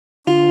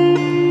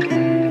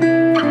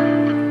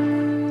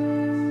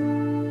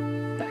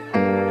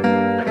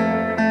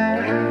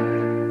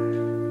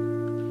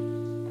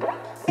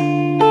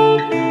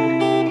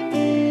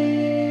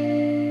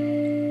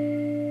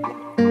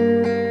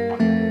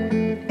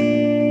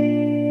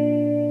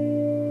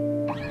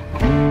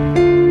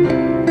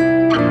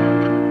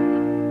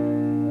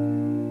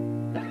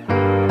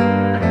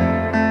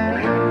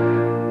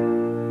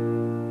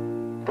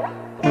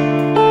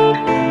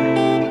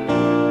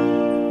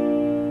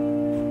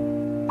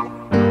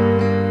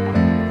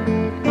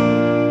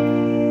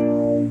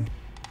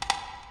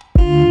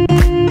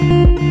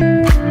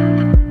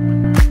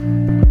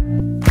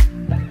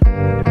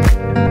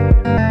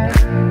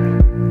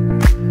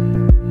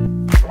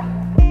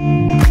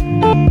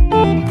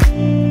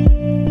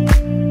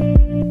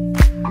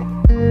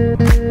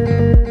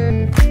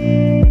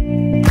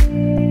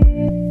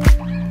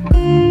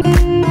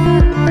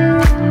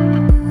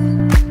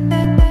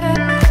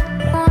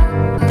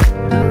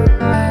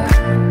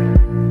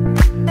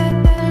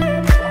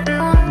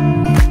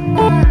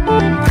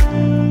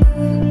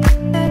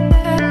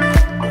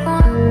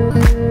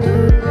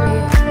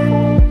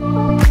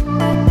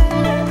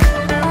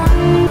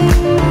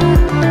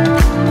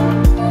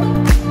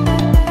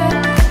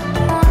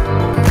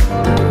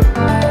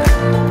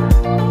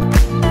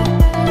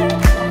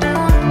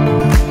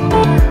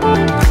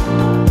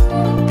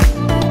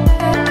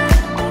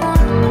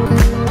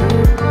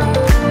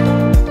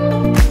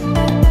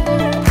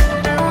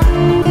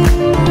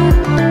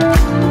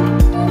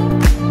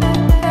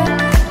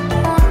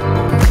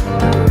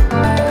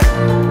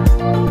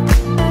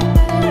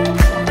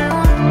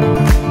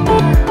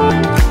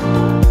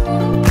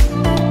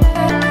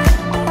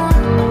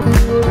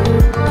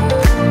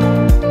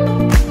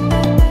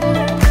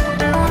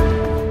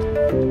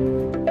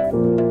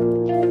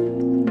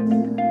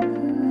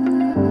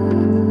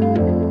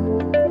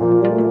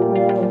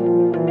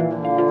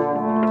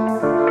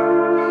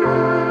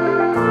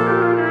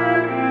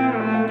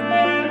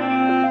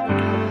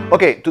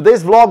Okay,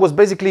 today's vlog was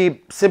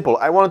basically simple.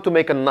 I wanted to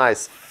make a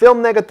nice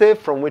film negative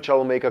from which I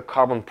will make a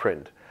carbon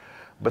print.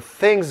 But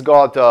things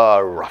got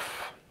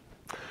rough.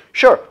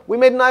 Sure, we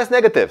made nice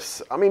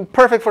negatives. I mean,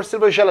 perfect for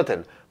silver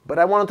gelatin. But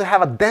I wanted to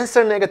have a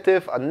denser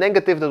negative, a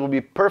negative that will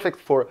be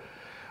perfect for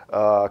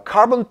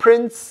carbon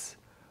prints,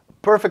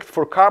 perfect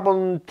for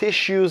carbon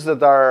tissues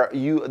that are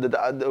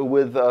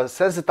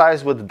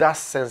sensitized with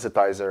dust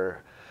sensitizer.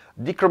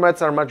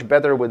 Dichromats are much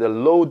better with a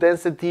low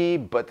density,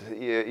 but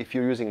if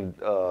you're using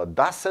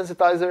dust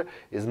sensitizer,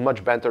 it's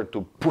much better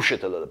to push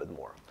it a little bit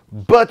more.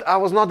 But I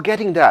was not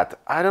getting that.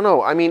 I don't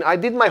know. I mean, I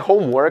did my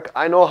homework.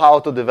 I know how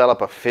to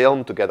develop a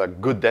film to get a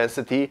good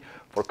density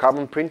for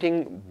carbon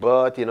printing,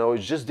 but you know,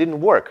 it just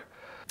didn't work.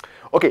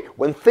 Okay,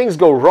 when things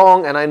go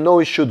wrong, and I know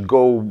it should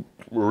go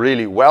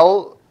really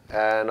well,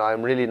 and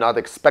I'm really not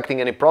expecting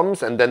any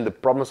problems, and then the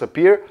problems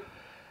appear,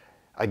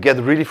 I get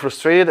really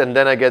frustrated, and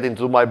then I get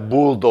into my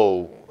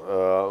bulldoze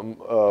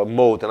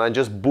mode, and I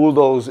just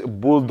bulldogging.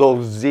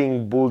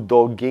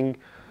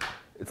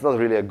 It's not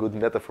really a good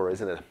metaphor,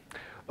 isn't it?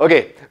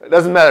 Okay, it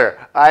doesn't matter.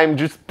 I'm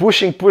just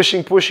pushing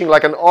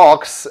like an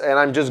ox, and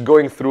I'm just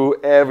going through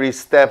every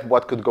step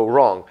what could go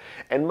wrong.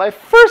 And my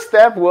first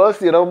step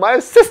was, you know, my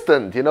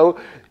assistant. You know,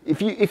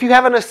 if you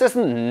have an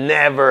assistant,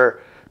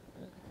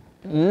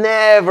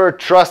 never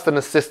trust an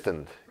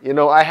assistant. You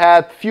know, I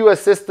had few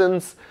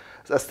assistants.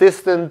 You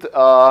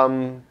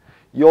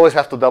always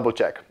have to double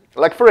check.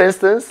 Like for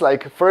instance,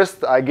 like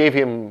first I gave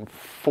him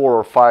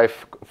four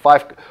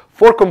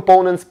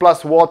components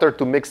plus water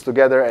to mix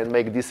together and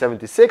make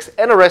D76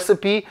 and a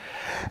recipe,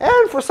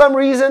 and for some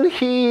reason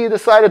he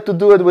decided to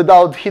do it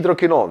without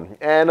hydroquinone.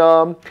 And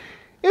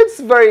it's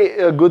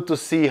very good to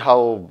see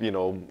how, you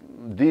know,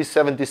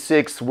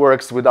 D76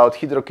 works without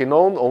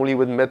hydroquinone, only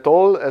with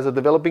methyl as a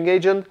developing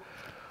agent.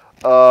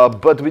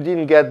 But we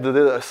didn't get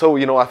so,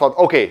 you know, I thought,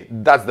 okay,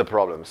 that's the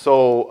problem.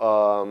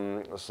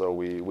 So so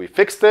we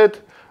fixed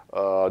it.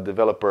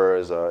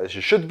 Developers as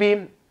you should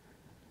be.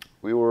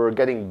 We were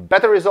getting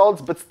better results,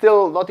 but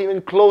still not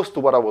even close to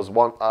what I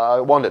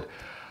wanted.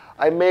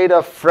 I made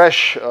a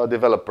fresh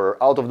developer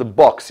out of the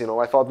box. You know,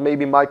 I thought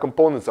maybe my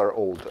components are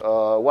old.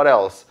 What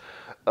else?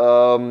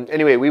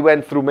 Anyway, we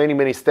went through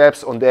many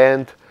steps. On the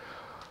end,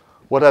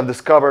 what I've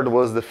discovered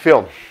was the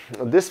film.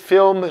 This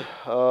film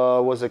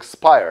was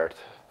expired,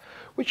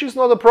 which is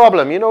not a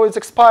problem. You know, it's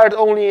expired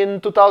only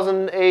in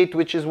 2008,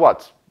 which is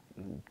what,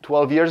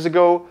 12 years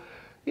ago.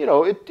 You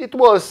know, it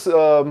was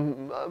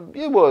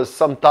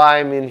some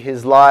time in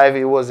his life.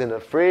 It was in a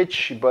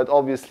fridge, but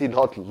obviously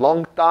not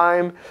long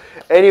time.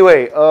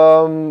 Anyway,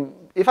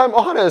 if I'm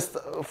honest,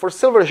 for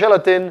silver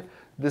gelatin,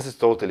 this is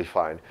totally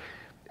fine.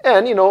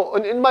 And you know,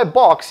 in my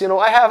box, you know,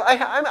 I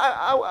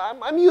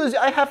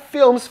have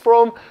films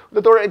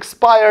that are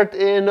expired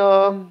in.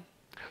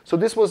 So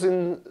this was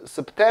in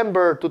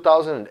September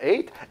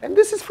 2008, and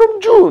this is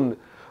from June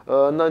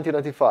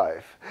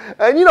 1995,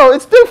 and you know,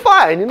 it's still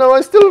fine. You know,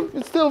 it's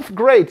still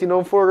great. You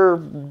know,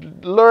 for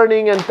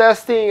learning and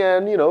testing,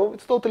 and you know,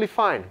 it's totally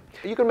fine.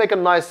 You can make a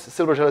nice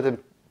silver gelatin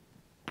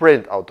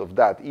print out of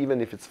that, even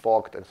if it's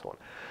fogged and so on.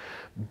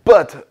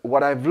 But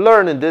what I've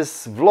learned in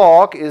this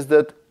vlog is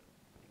that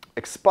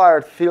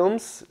expired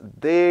films,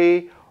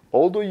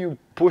 although you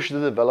push the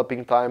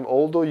developing time,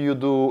 although you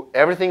do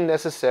everything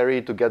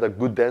necessary to get a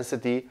good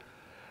density,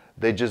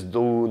 they just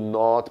do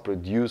not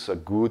produce a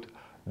good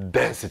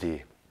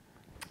density.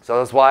 So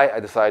that's why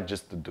I decided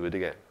just to do it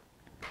again.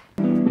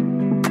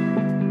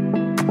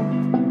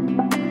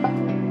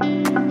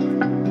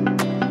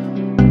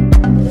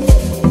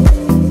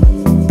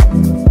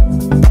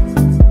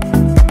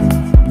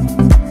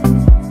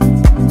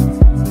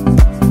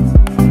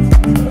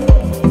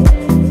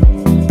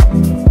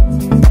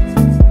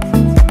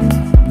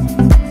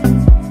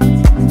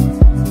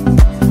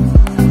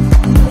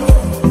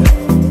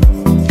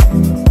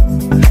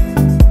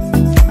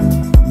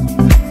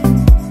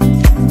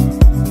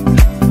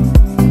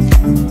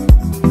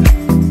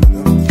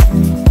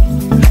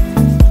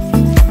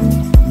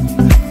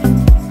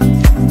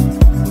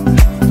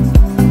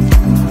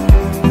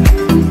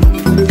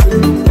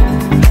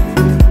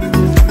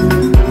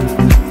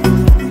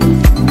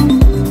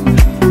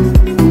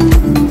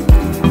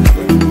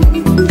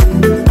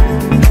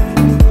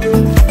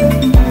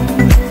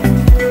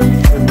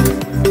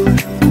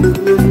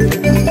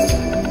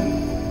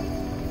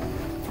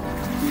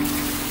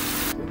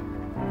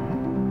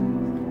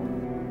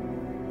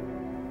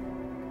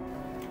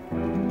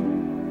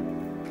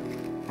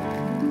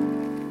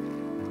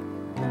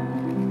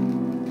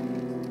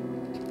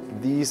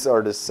 These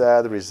are the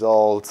sad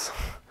results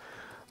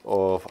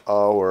of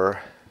our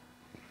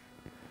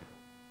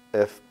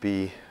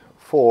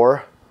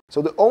FP4.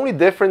 So the only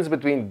difference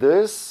between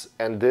this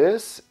and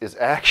this is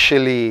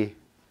actually,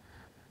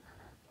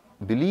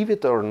 believe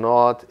it or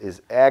not,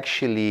 this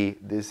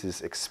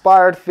is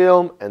expired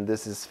film and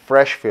this is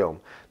fresh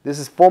film. This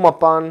is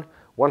Fomapan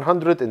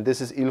 100 and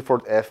this is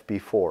Ilford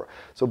FP4.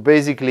 So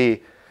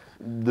basically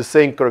the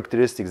same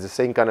characteristics, the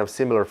same kind of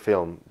similar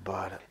film.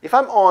 But if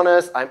I'm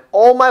honest, I'm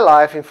all my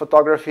life in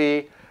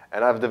photography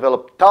and I've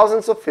developed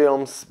thousands of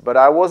films, but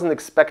I wasn't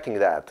expecting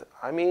that.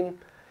 I mean,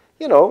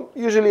 you know,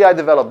 usually I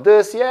develop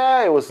this,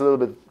 yeah, it was a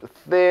little bit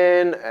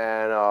thin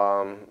and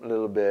a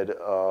little bit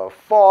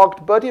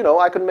fogged, but you know,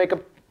 I could make a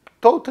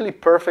totally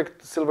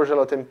perfect silver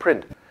gelatin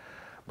print.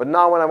 But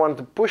now when I wanted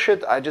to push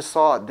it, I just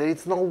saw that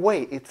it's no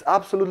way, it's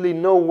absolutely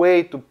no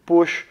way to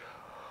push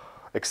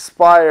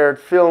expired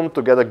film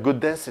to get a good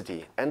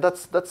density. And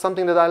that's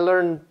something that I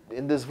learned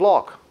in this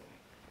vlog.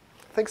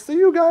 Thanks to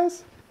you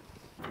guys.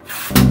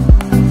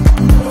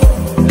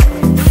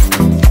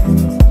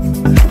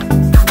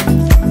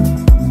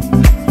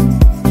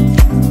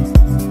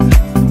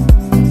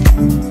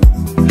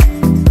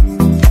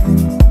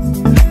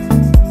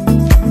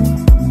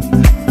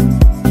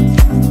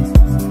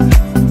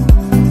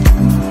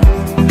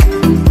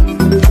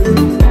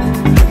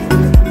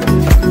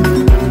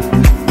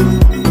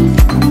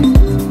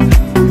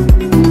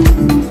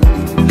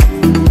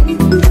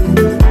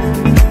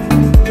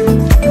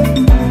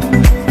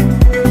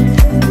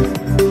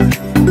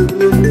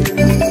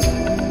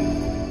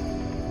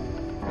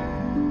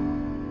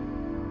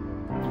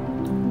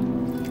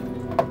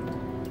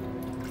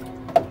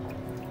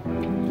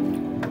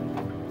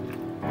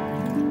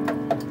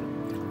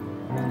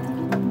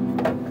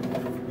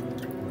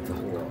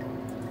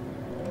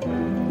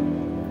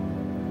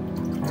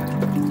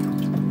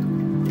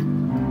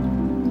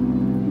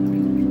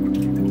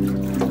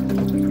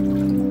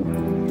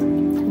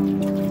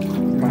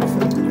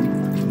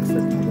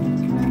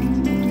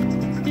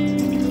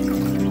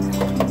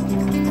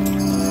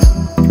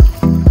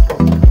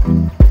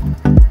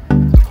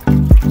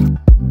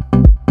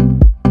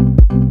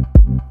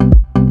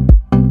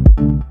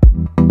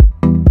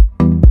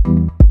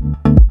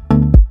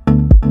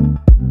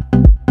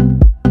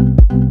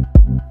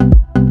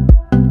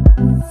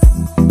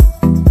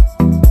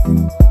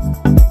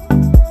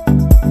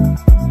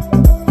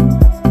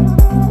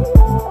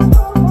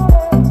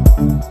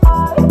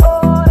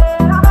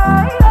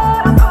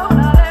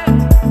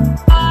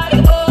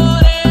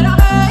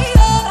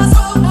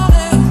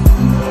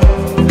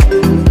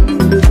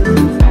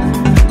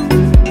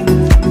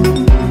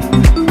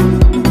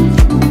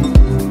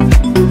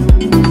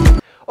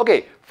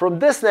 Okay, from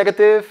this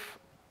negative,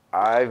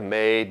 I've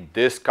made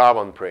this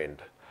carbon print.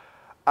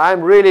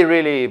 I'm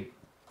really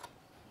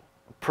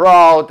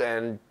proud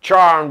and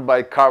charmed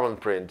by carbon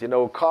print. You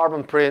know,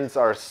 carbon prints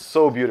are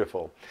so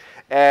beautiful.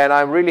 And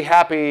I'm really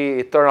happy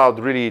it turned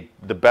out really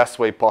the best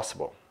way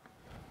possible.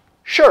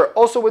 Sure,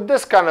 also with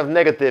this kind of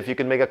negative, you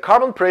can make a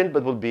carbon print,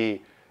 but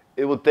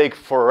it will take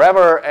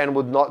forever and it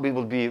will not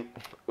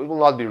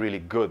be really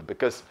good,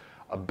 because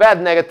a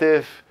bad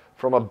negative,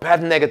 from a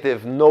bad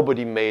negative,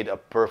 nobody made a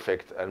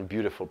perfect and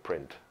beautiful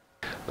print.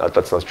 No,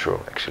 that's not true,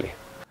 actually.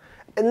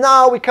 And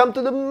now we come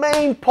to the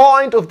main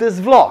point of this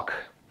vlog.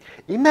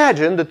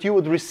 Imagine that you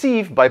would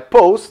receive by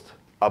post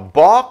a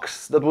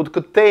box that would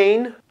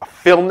contain a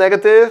film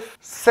negative,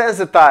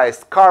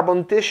 sensitized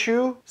carbon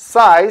tissue,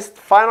 sized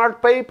fine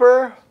art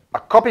paper, a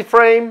copy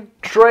frame,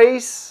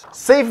 trace,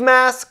 save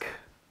mask,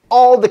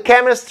 all the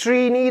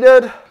chemistry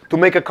needed to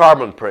make a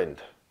carbon print.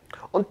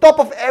 On top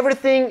of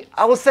everything,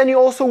 I will send you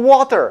also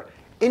water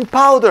in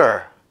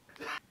powder.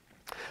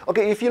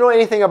 Okay, if you know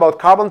anything about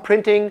carbon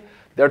printing,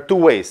 there are two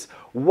ways.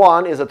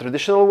 One is a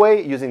traditional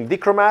way using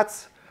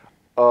dichromats.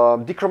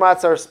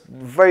 Dichromats are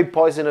very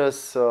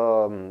poisonous,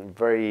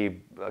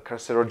 very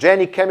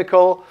carcinogenic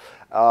chemical.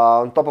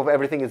 On top of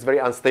everything, it's very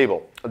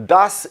unstable.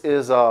 DAS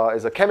is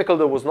a chemical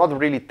that was not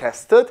really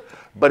tested,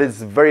 but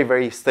it's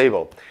very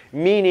stable.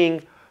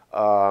 Meaning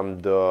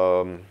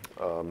the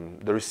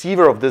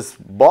receiver of this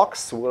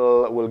box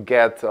will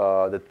get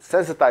the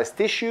sensitized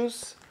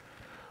tissues,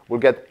 will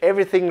get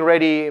everything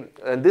ready,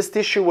 and this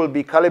tissue will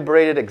be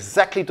calibrated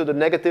exactly to the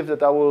negative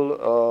that I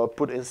will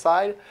put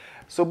inside.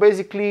 So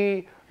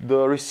basically,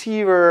 the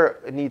receiver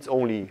needs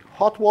only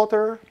hot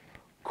water,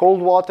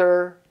 cold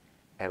water,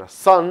 and a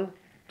sun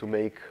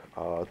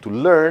to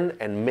learn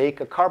and make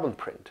a carbon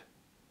print.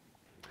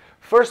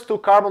 First two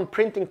carbon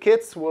printing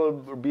kits will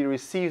be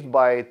received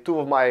by two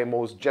of my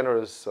most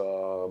generous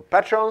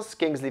patrons,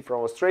 Kingsley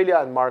from Australia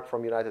and Mark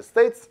from United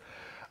States.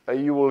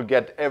 You will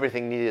get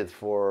everything needed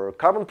for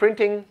carbon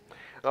printing.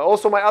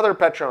 Also my other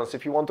patrons,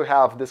 if you want to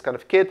have this kind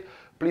of kit,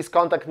 please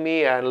contact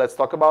me and let's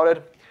talk about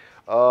it.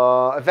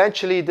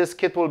 Eventually this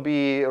kit will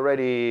be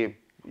ready,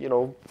 you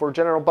know, for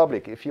general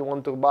public. If you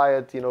want to buy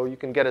it, you know, you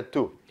can get it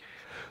too.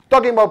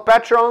 Talking about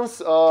patrons,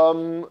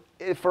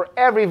 for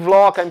every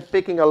vlog I'm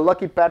picking a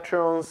lucky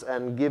patrons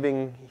and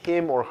giving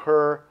him or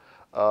her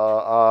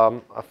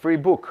a free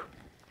book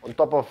on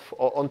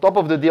top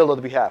of the deal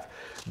that we have.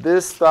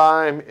 This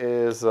time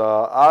is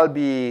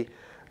Albie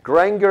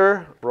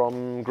Granger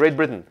from Great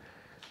Britain.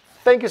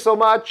 Thank you so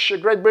much,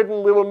 Great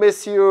Britain. We will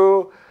miss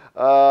you.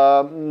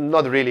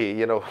 Not really,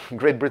 you know.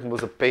 Great Britain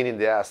was a pain in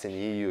the ass in the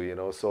EU, you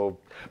know. So,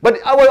 but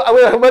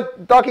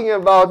but talking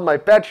about my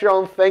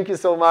Patreon, thank you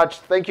so much.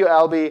 Thank you,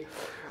 Albie.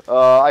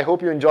 I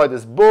hope you enjoyed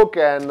this book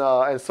and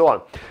so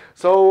on.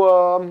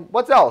 So,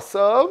 what else?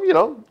 You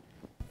know.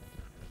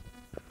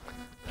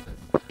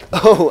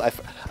 Oh,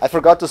 I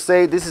forgot to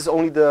say this is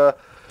only the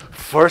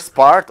first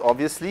part,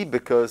 obviously,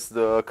 because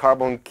the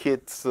carbon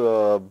kit,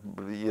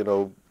 you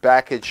know,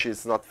 package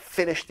is not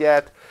finished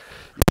yet.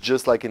 It's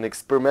just like an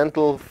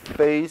experimental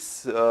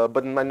phase,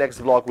 but my next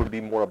vlog will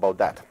be more about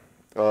that.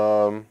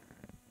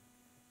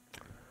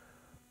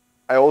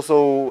 I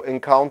also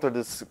encountered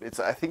this,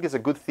 I think it's a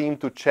good theme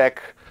to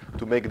check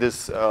to make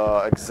this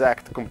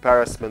exact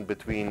comparison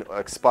between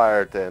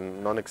expired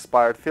and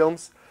non-expired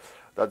films.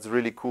 That's a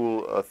really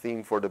cool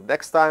theme for the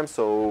next time.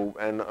 So,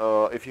 and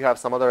if you have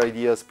some other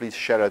ideas, please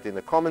share it in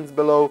the comments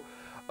below.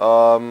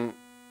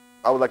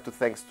 I would like to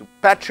thanks to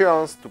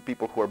Patreons, to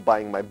people who are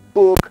buying my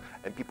book,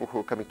 and people who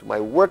are coming to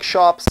my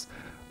workshops.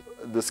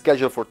 The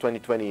schedule for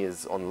 2020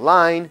 is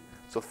online.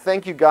 So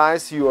thank you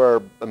guys, you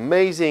are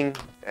amazing.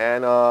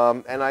 And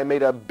I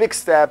made a big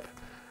step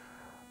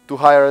to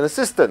hire an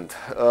assistant.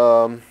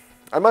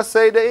 I must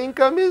say the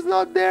income is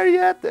not there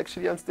yet.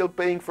 Actually, I'm still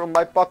paying from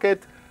my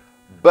pocket,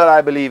 but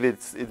I believe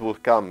it will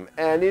come.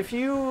 And if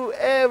you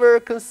ever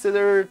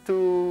consider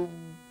to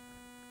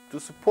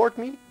support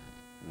me,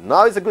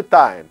 now is a good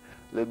time.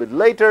 A little bit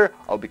later,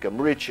 I'll become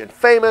rich and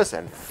famous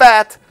and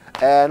fat,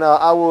 and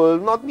I will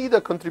not need a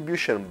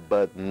contribution,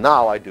 but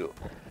now I do.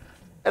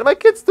 And my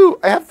kids too.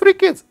 I have 3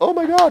 kids. Oh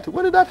my God,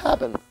 when did that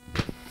happen?